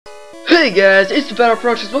Hey guys, it's the Battle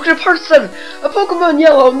Approaches. Welcome to part 7 of Pokemon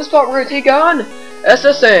Yellow. In this part we're going to take on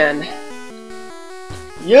S.S Anne.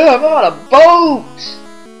 Yeah, I'm on a boat!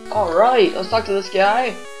 Alright, let's talk to this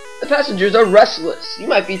guy. The passengers are restless. You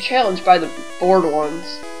might be challenged by the bored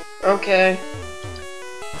ones. Okay.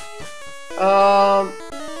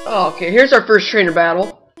 Okay, here's our first trainer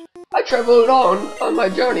battle. I traveled on my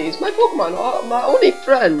journeys. My Pokemon are my only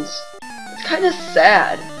friends. It's kind of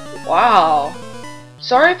sad. Wow.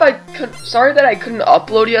 Sorry that I couldn't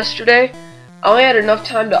upload yesterday. I only had enough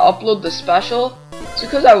time to upload the special. It's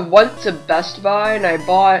because I went to Best Buy and I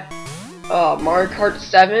bought Mario Kart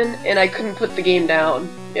 7 and I couldn't put the game down.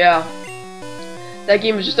 Yeah. That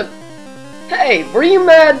game was just a... Hey, were you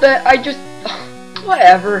mad that I just...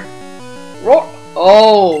 Whatever.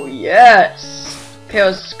 Oh, yes. Okay,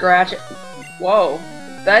 let's scratch it. Whoa.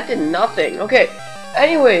 That did nothing. Okay.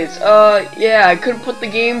 Anyways, yeah, I couldn't put the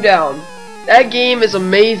game down. That game is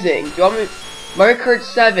amazing. Do you want me... Mario Kart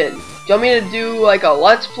 7. Do you want me to do, like, a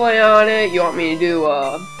Let's Play on it? You want me to do,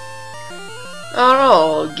 I don't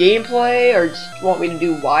know, gameplay? Or just want me to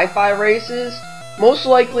do Wi-Fi races? Most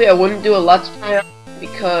likely I wouldn't do a Let's Play on it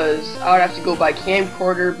because I would have to go buy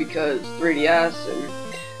camcorder because 3DS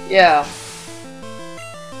and... Yeah.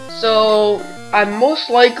 So, I most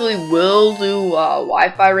likely will do,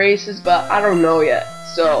 Wi-Fi races, but I don't know yet.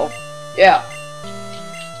 So, yeah.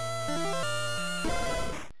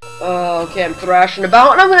 Okay, I'm thrashing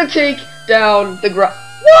about, and I'm gonna take down the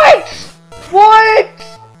What? What?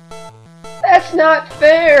 That's not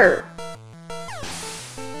fair.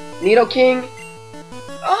 Nidoking?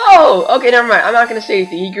 Oh, okay, never mind. I'm not gonna say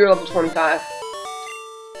anything. He grew level 25.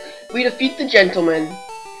 We defeat the gentleman.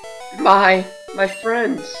 My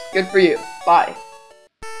friends. Good for you. Bye.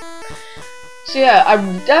 So yeah, I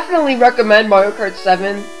definitely recommend Mario Kart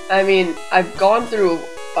 7. I mean, I've gone through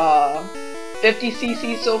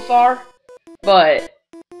 50cc so far, but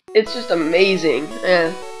it's just amazing.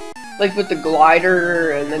 Like with the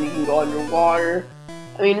glider, and then you can go underwater.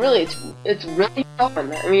 I mean, really, it's really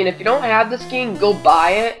fun. I mean, if you don't have this game, go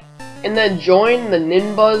buy it, and then join the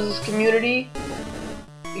Ninbuzz community,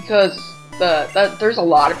 because there's a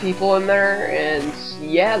lot of people in there, and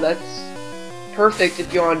yeah, that's perfect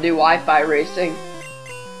if you want to do Wi-Fi racing.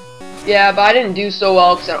 Yeah, but I didn't do so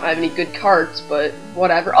well because I don't have any good carts, but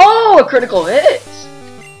whatever. Oh, a critical hit!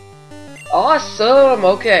 Awesome,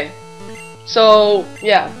 okay. So,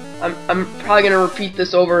 yeah, I'm probably going to repeat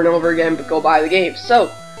this over and over again, but go buy the game. So,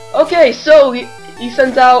 okay, so he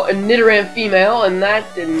sends out a Nidoran female, and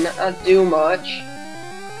that did not do much.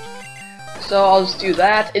 So I'll just do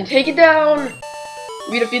that, and take it down!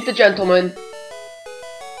 We defeat the gentleman.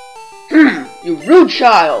 You rude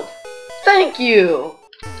child! Thank you!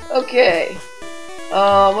 Okay,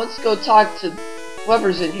 let's go talk to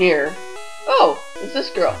whoever's in here. Oh, it's this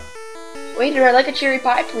girl. Waiter, I'd like a cherry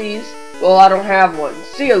pie, please. Well, I don't have one.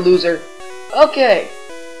 See ya, loser. Okay,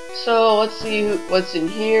 so let's see what's in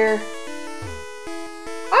here.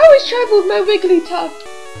 I always travel with my Wigglytuff.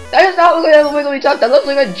 That does not look like a Wigglytuff. That looks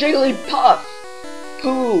like a Jigglypuff.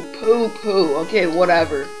 Poo, poo, poo. Okay,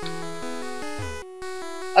 whatever.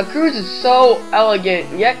 A cruise is so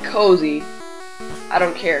elegant yet cozy. I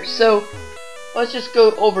don't care. So, let's just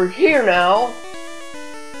go over here now.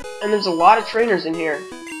 And there's a lot of trainers in here.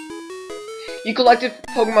 You collected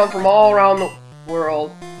Pokemon from all around the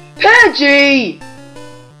world. Pidgey!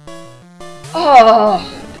 Oh.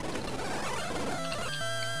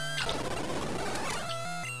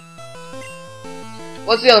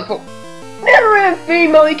 What's the other Pokemon? Nidoran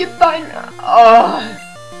female, you can find... Oh.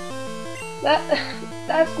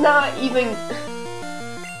 That's not even...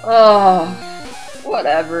 Oh.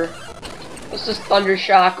 Whatever. Let's just Thunder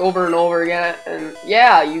Shock over and over again, and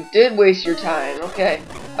yeah, you did waste your time. Okay.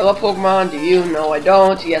 I love Pokemon, do you? No, I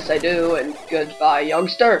don't. Yes, I do, and goodbye,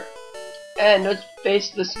 youngster. And let's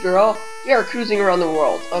face this girl. We are cruising around the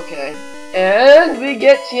world. Okay. And we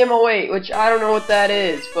get TM08, which I don't know what that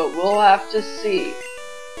is, but we'll have to see.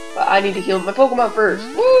 But I need to heal my Pokemon first.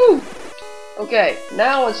 Woo! Okay,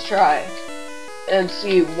 now let's try and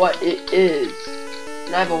see what it is.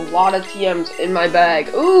 And I have a lot of TMs in my bag.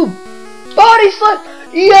 Ooh! Body Slap!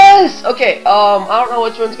 Yes! Okay, I don't know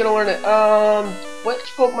which one's gonna learn it. Which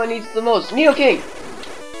Pokemon needs it the most? Nidoking!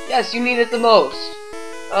 Yes, you need it the most.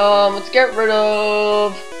 Let's get rid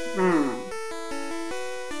of...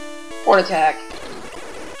 Horn Attack.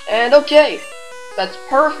 And okay! That's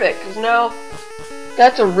perfect, because now...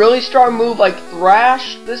 That's a really strong move like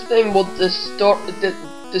Thrash. This thing will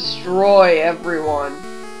destroy everyone.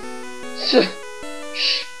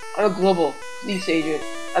 Shh, I'm a global police agent.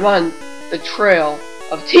 I'm on the trail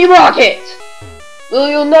of Team Rocket!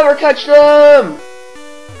 You'll never catch them!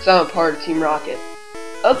 because I'm a part of Team Rocket.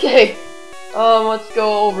 Okay, let's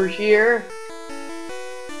go over here.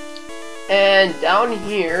 And down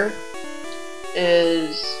here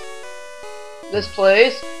is this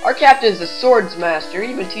place. Our captain is a swords master.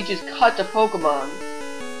 He even teaches cut to Pokemon.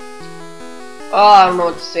 Oh, I don't know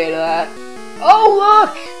what to say to that. Oh,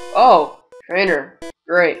 look! Oh, trainer.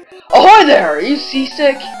 Great. Ahoy there! Are you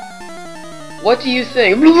seasick? What do you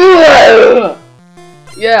think?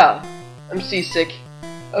 Yeah, I'm seasick.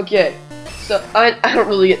 Okay, so I don't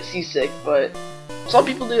really get seasick, but some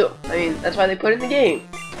people do. I mean, that's why they put it in the game.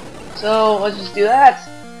 So, let's just do that.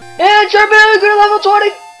 And Charmander, good level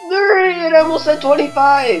 23! And I almost said 25!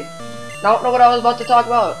 I don't know what I was about to talk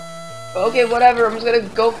about. But okay, whatever. I'm just gonna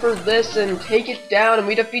go for this and take it down, and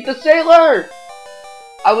we defeat the sailor!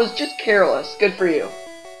 I was just careless. Good for you.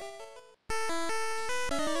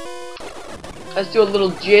 Let's do a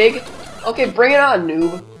little jig. Okay, bring it on,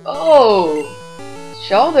 noob. Oh!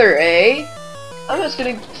 Shoulder, eh? I'm just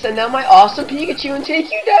gonna send out my awesome Pikachu and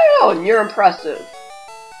take you down! You're impressive.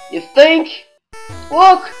 You think?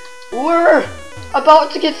 Look! We're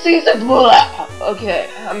about to get seasoned! Okay,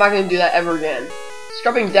 I'm not gonna do that ever again.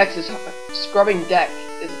 Scrubbing decks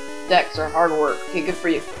are hard work. Okay, good for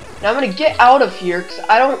you. Now I'm gonna get out of here because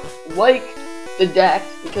I don't like the deck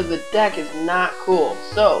because the deck is not cool.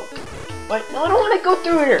 So, but no, I don't want to go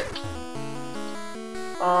through here.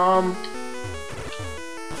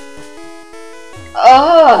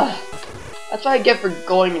 That's what I get for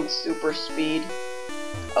going in super speed.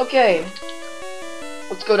 Okay,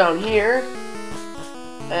 let's go down here.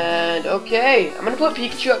 And okay, I'm gonna put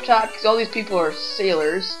Pikachu up top because all these people are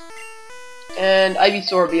sailors. And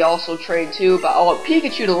Ivysaur will be also trained too, but I want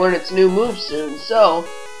Pikachu to learn its new move soon, so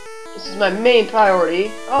this is my main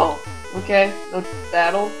priority. Oh, okay, no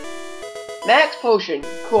battle. Max Potion,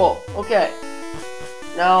 cool, okay.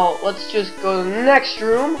 Now, let's just go to the next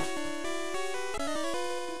room.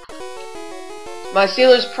 My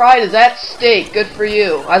sailor's pride is at steak, good for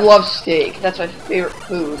you. I love steak, that's my favorite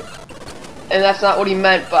food. And that's not what he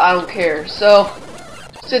meant, but I don't care. So,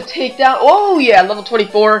 to take down, oh yeah, level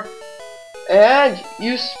 24. And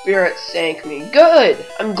you spirit sank me. Good!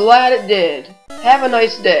 I'm glad it did. Have a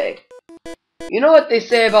nice day. You know what they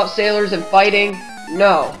say about sailors and fighting?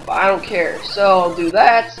 No, but I don't care. So I'll do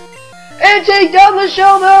that. And take down the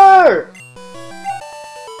shoulder!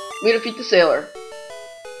 We defeat the sailor.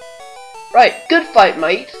 Right, good fight,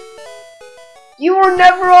 mate. You were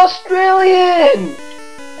never Australian!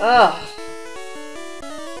 Ah.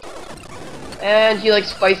 And he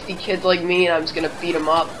likes feisty kids like me, and I'm just gonna beat him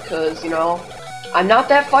up, because, you know, I'm not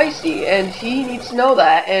that feisty, and he needs to know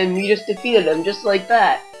that, and we just defeated him just like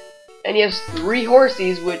that. And he has 3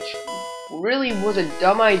 horsies, which really was a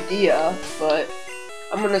dumb idea, but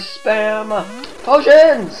I'm gonna spam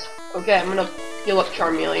potions! Okay, I'm gonna heal up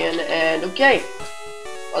Charmeleon, and okay,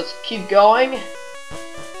 let's keep going.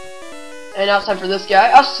 And now it's time for this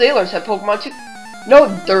guy. Us sailors have Pokemon too. No,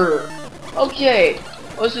 okay.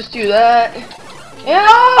 Let's just do that.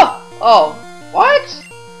 Yeah! Oh, what?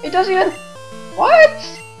 It doesn't even. What?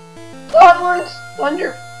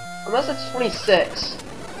 Thunder. Unless it's 26.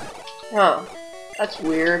 Huh. That's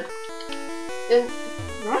weird.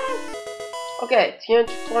 Okay, 10,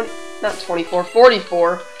 20, not 24,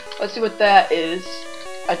 44. Let's see what that is.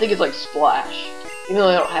 I think it's like Splash. Even though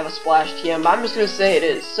I don't have a Splash TM, but I'm just gonna say it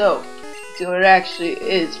is. So, let's see what it actually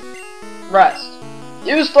is. Rest.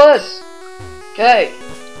 Useless! Okay.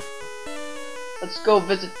 Let's go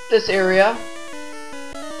visit this area.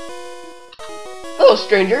 Hello,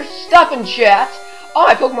 stranger. Stop and chat. Oh,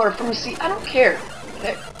 my Pokemon are from the sea. I don't care.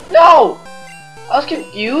 Okay. No! I was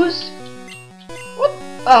confused. What?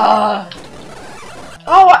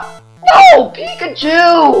 Oh, no!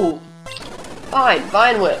 Pikachu! Fine,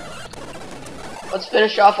 Vine Whip. Let's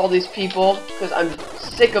finish off all these people, because I'm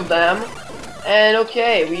sick of them. And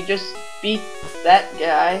okay, we just beat that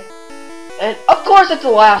guy. And of course it's the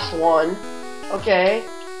last one. Okay.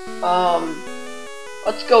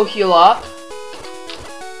 Let's go heal up.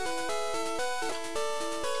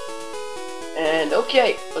 And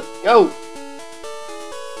okay, let's go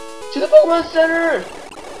to the Pokemon Center.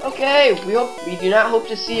 Okay, we do not hope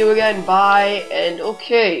to see you again. Bye. And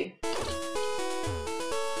okay,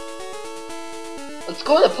 let's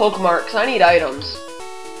go to the Pokemart because I need items.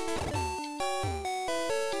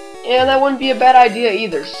 And that wouldn't be a bad idea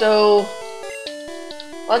either. So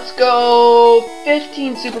let's go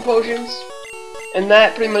 15 Super Potions. And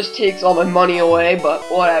that pretty much takes all my money away, but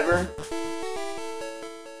whatever.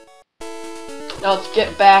 Now let's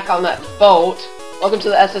get back on that boat. Welcome to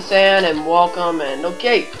the S.S Anne and welcome, and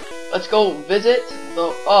okay, let's go visit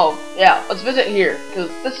the, oh yeah, let's visit here, because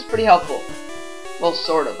this is pretty helpful. Well,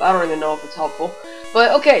 sort of. I don't even know if it's helpful.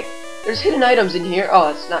 But, okay. There's hidden items in here. Oh,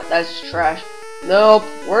 that's not. That's just trash. Nope.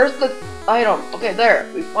 Where's the item? Okay, there.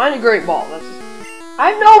 We find a great ball. That's just,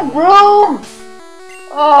 I have no room!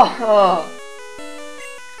 Oh.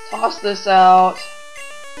 Toss this out.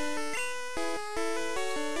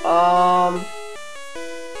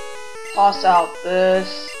 Toss out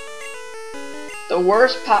this. The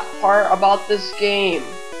worst part about this game.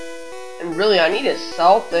 And really, I need to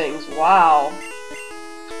sell things. Wow.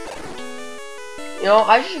 You know,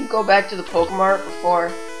 I should go back to the Pokemart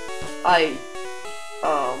before I,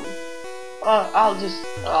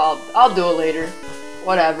 I'll do it later.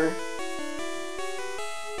 Whatever.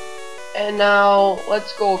 And now,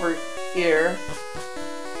 let's go over here.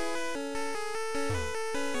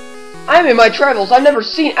 I'm in my travels. I've never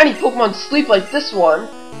seen any Pokemon sleep like this one.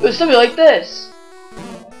 It was something like this.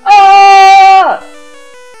 Ah!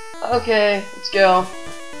 Okay, let's go.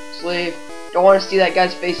 Let's leave. Don't want to see that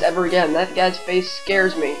guy's face ever again. That guy's face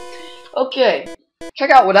scares me. Okay, check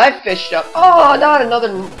out what I fished up. Oh, not another.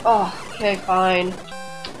 Oh, okay, fine.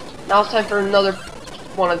 Now it's time for another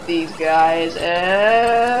one of these guys.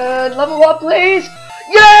 And level up, please.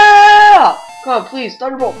 Yeah! Come on, please.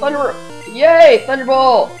 Thunderbolt. Thunderbolt. Yay,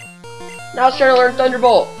 Thunderbolt. Now it's trying to learn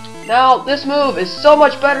Thunderbolt. Now, this move is so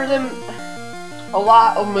much better than a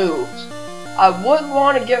lot of moves. I wouldn't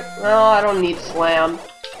want to get. No, I don't need Slam.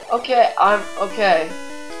 Okay, I'm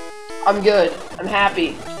good. I'm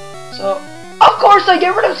happy. So, of course I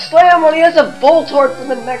get rid of Slam when he has a Voltorb for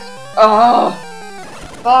the next.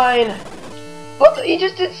 Fine. What? He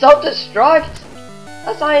just did self-destruct.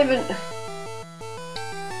 That's not even.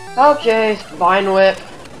 Okay, Vine Whip.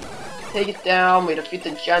 Take it down. We defeat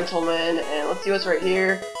the Gentleman, and let's see what's right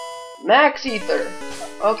here. Max Ether.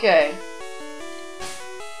 Okay.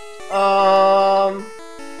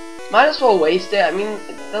 Might as well waste it. I mean,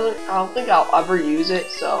 it doesn't. I don't think I'll ever use it.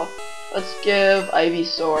 So, let's give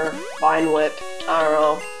Ivysaur Vine Whip. I don't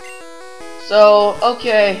know. So,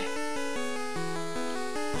 okay.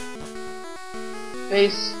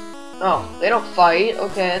 Face. Oh, they don't fight.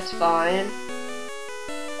 Okay, that's fine.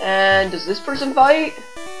 And does this person fight?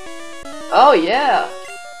 Oh yeah.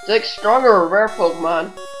 It's like stronger or rare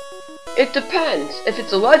Pokemon. It depends. If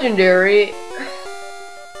it's a legendary.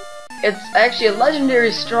 It's actually a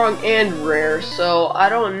legendary, strong, and rare, so I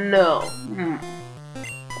don't know.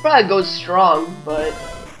 I'll probably go strong, but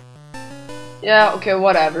yeah, okay,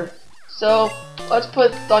 whatever. So let's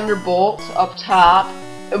put Thunderbolt up top.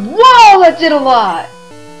 And whoa, that did a lot!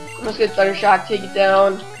 Let's get Thunder Shock, take it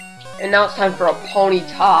down, and now it's time for a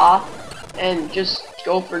Ponyta, and just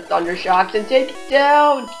go for Thunder Shocks and take it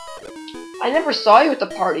down. I never saw you at the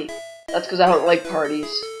party. That's because I don't like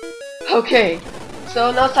parties. Okay. So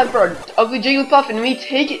now it's time for an ugly Jigglypuff and me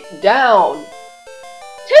take it down.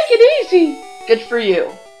 Take it easy. Good for you.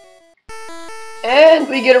 And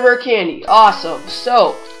we get a rare candy. Awesome.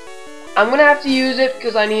 So I'm gonna have to use it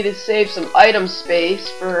because I need to save some item space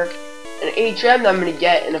for an HM that I'm gonna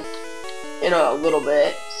get in a little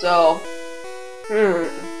bit. So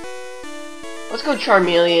let's go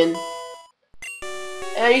Charmeleon.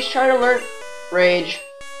 And he's trying to learn Rage.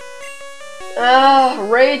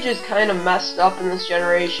 Rage is kind of messed up in this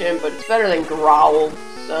generation, but it's better than Growl,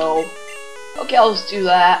 so okay, I'll just do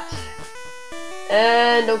that.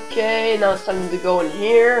 And okay, now it's time to go in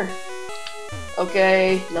here.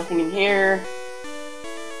 Okay, nothing in here.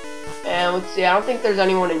 And let's see, I don't think there's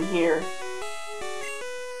anyone in here.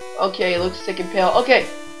 Okay, it looks sick and pale. Okay,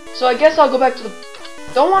 so I guess I'll go back to the.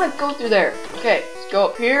 Don't want to go through there. Okay, let's go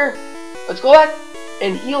up here. Let's go back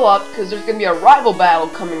and heal up because there's gonna be a rival battle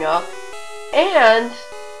coming up. And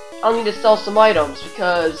I'll need to sell some items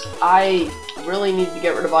because I really need to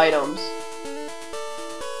get rid of items.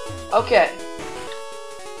 Okay.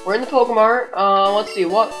 We're in the Pokemart. Let's see,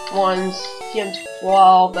 what ones?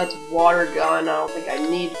 TM12, that's Water Gun. I don't think I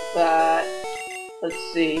need that. Let's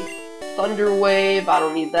see. Thunder Wave, I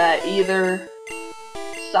don't need that either.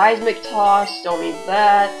 Seismic Toss, don't need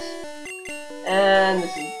that. And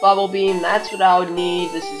this is Bubble Beam, that's what I would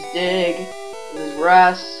need. This is Dig. This is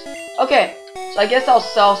Rest. Okay. So I guess I'll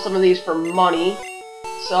sell some of these for money.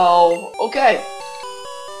 So, okay.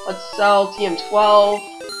 Let's sell TM12.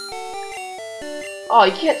 Oh,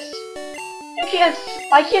 I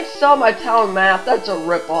can't sell my town map. That's a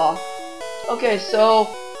ripoff. Okay, so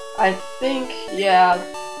I think, yeah,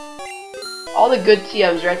 all the good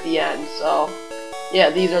TMs are at the end. So,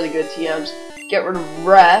 yeah, these are the good TMs. Get rid of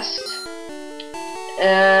Rest.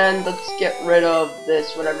 And let's get rid of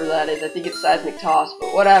this, whatever that is. I think it's Seismic Toss,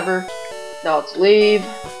 but whatever. Now let's leave,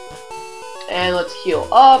 and let's heal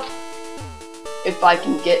up, if I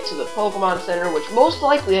can get to the Pokemon Center, which most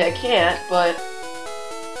likely I can't, but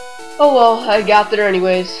Oh well, I got there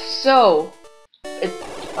anyways. So,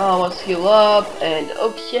 let's heal up, and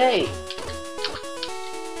okay.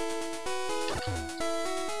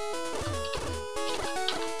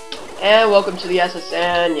 And welcome to the S.S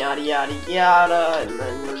Anne, yada yada yada, and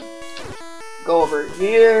then go over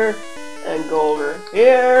here, and go over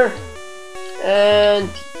here, and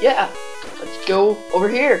yeah, let's go over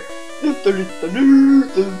here.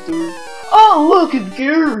 Oh, look, it's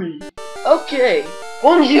Gary! Okay,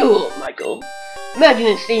 bonjour, Michael.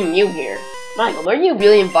 Imagine seeing you here. Michael, are you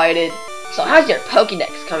really invited? So how's your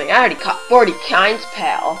Pokédex coming? I already caught 40 kinds,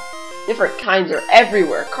 pal. Different kinds are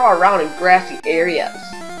everywhere, crawl around in grassy areas.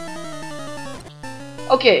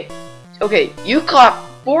 Okay, you caught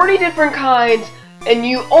 40 different kinds, and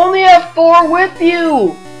you only have 4 with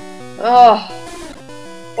you! Ugh,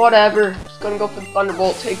 whatever. Just gonna go for the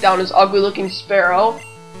Thunderbolt, take down this ugly-looking Sparrow.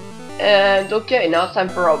 And okay, now it's time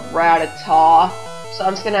for a Rattata. So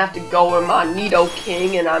I'm just gonna have to go with my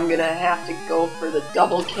Nidoking, and I'm gonna have to go for the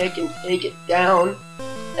double kick and take it down.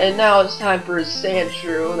 And now it's time for a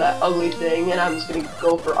Sandshrew, that ugly thing, and I'm just gonna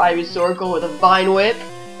go for Ivysaur, go with a Vine Whip.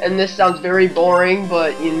 And this sounds very boring,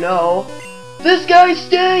 but you know, this guy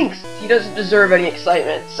stinks! He doesn't deserve any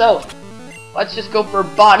excitement. So, let's just go for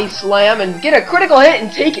a Body Slam and get a critical hit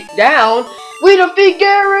and take it down. We defeat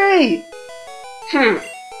Gary!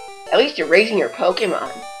 At least you're raising your Pokemon.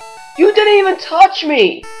 You didn't even touch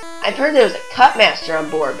me! I've heard there was a Cut Master on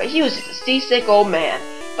board, but he was just a seasick old man.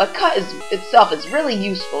 But Cut itself is really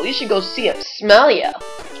useful. You should go see him. Smell ya.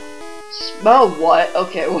 Smell what?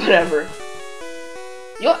 Okay, whatever.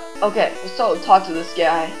 Okay, let's talk to this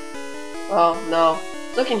guy. Oh, no.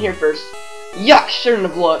 Look in here first. Yuck, shouldn't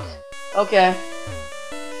have looked. Okay.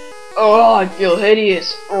 Oh, I feel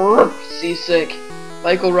hideous. Seasick.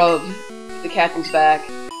 Michael, rub. The captain's back.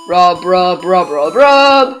 Rub, rub, rub, rub,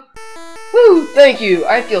 rub! Woo, thank you.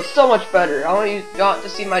 I feel so much better. I want you to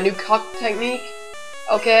see my new cut technique.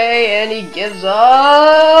 Okay, and he gives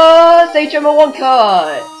us HMO1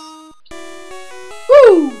 cuts.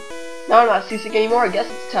 Woo! Now I'm not seasick anymore, I guess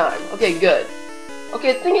it's time. Okay, good.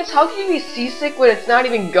 Okay, the thing is, how can you be seasick when it's not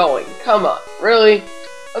even going? Come on, really?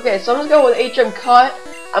 Okay, so I'm gonna go with HM Cut.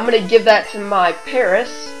 I'm gonna give that to my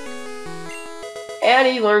Paris. And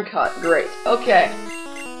he learned Cut, great. Okay.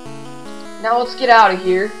 Now let's get out of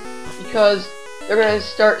here, because they're gonna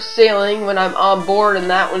start sailing when I'm on board, and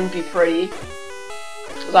that wouldn't be pretty.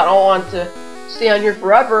 Because I don't want to stay on here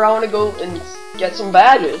forever, I want to go and get some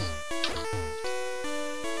badges.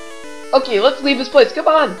 Okay, let's leave this place, come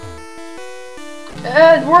on!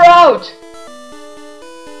 And we're out!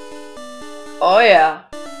 Oh yeah.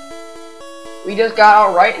 We just got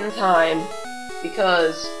out right in time,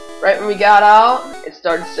 because right when we got out, it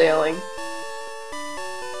started sailing.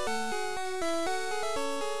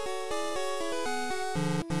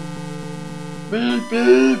 Beep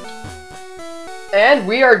beep! And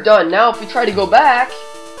we are done. Now if we try to go back,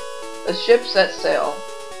 the ship sets sail.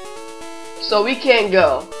 So we can't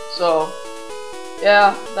go. So,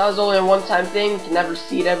 yeah, that was only a one-time thing. You can never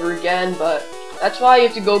see it ever again, but that's why you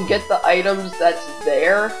have to go get the items that's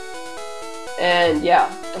there. And yeah,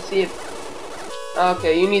 let's see if...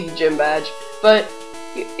 Okay, you need the gym badge. But,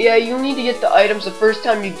 yeah, you need to get the items the first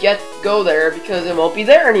time you go there, because it won't be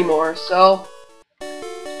there anymore. So,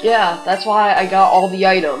 yeah, that's why I got all the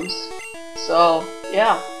items. So,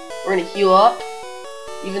 yeah, we're gonna heal up,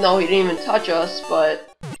 even though he didn't even touch us, but,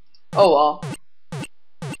 oh well.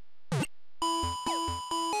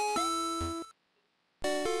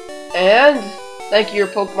 And, thank you, your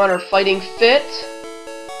Pokemon are fighting fit.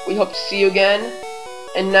 We hope to see you again.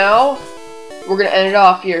 And now, we're gonna end it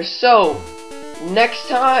off here. So, next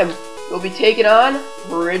time, we'll be taking on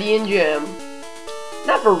Viridian Gym.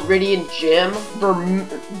 Not Viridian Gym,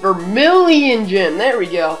 Vermilion Gym, there we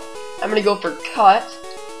go. I'm gonna go for Cut.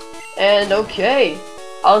 And okay,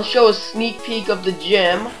 I'll show a sneak peek of the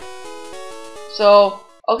gym. So,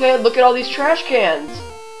 okay, look at all these trash cans.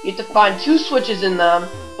 You have to find 2 switches in them,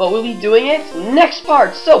 but we'll be doing it next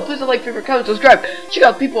part. So, please like, favorite, comment, subscribe. Check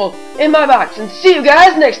out people in my box, and see you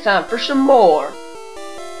guys next time for some more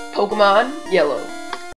Pokemon Yellow.